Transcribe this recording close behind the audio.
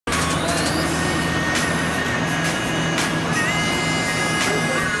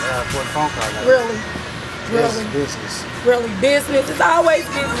funk out of it. Really? Really? Business. Really? Business? It's always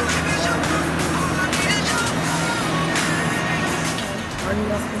business. Are you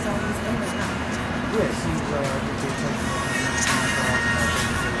else is always business now? Yes,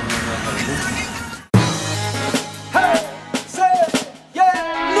 Hey, say it,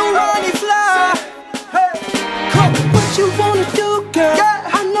 yeah. New Ronnie fly. Hey, come. What you wanna do, girl? Yeah.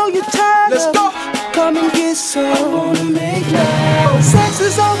 I know you're tired. Let's go. Come and get some. I wanna make love. Sex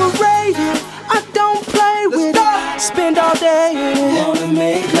is overrated. I don't play with it. Spend all day in it. Wanna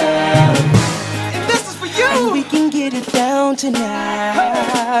make love. And this is for you. And we can get it down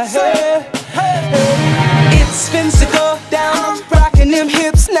tonight. Hey, It's Vince to go down, rocking them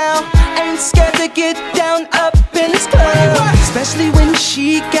hips now. Ain't scared to get down up in this club. Especially when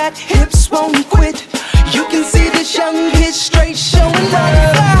she got hips, won't quit. You can see this young kid straight showing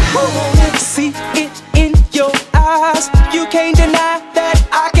love. See it in your eyes. You can't deny that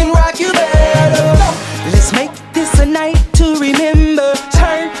I can rock you better. Let's make this a night to remember.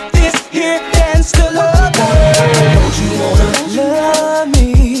 Turn this here dance to love. Don't you wanna love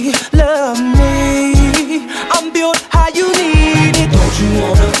me, love me? I'm built how you need it. Don't you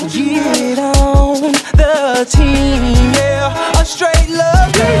wanna get on the team? Yeah, a straight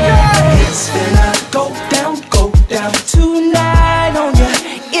love. It's finna go down tonight on ya.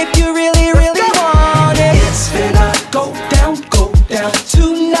 If you really, really want it. It's finna go down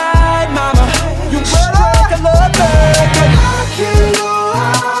tonight, mama. You strike a love burger. I can go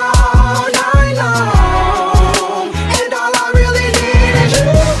all night long, and all I really need is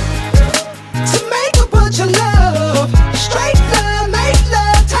you to make a bunch of love. Straight love, make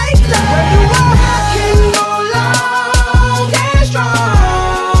love, take love. I can go long and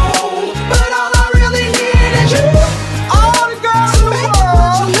strong, but all I really need is you. All the girls to make a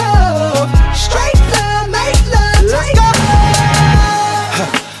bunch of love. Straight love, make love, take love.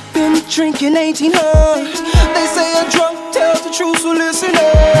 Been drinking 1800. They say a drunk tells the truth, so listen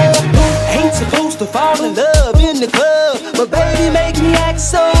up. Ain't supposed to fall in love in the club, but baby make me act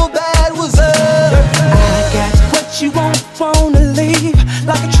so bad. What's up? I got what you wanna leave.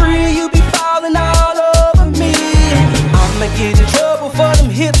 Like a tree, you be falling all over me. I'ma get in trouble for them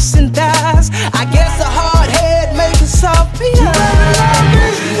hips and thighs. I guess a hard head make it soft behind.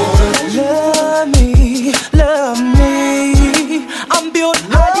 You wanna love me, love me. I'm built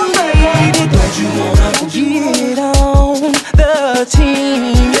how you need it. Don't you wanna get on the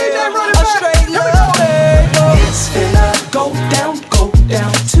team? A straight love, baby. It's finna go down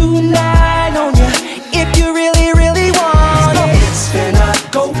tonight on ya. If you really, really want it. It's finna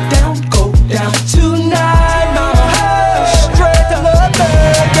go down tonight, mama. Straight to love,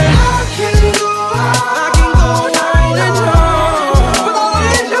 baby. I can go night and long, but all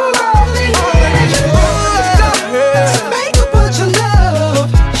I need you, to make a bunch of love.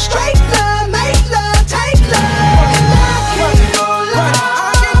 Straight love, make love, take love. And I can go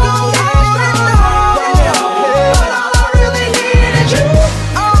long, but all I really need is you.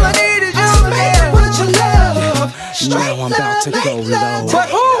 All I need is you to make a bunch of love. Straight Now I'm about to go low. But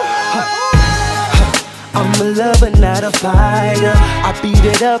who? I'm a lover, not a fighter. I beat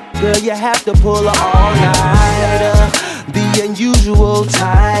it up, girl, you have to pull her all nighter. The unusual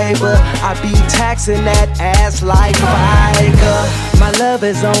type, I be taxing that ass like fire. My love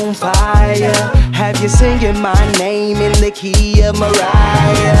is on fire. Have you singing my name in the key of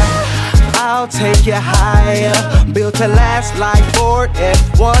Mariah? I'll take you higher. Built to last like Ford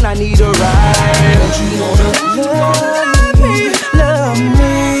F1, I need a ride. Don't you wanna love me?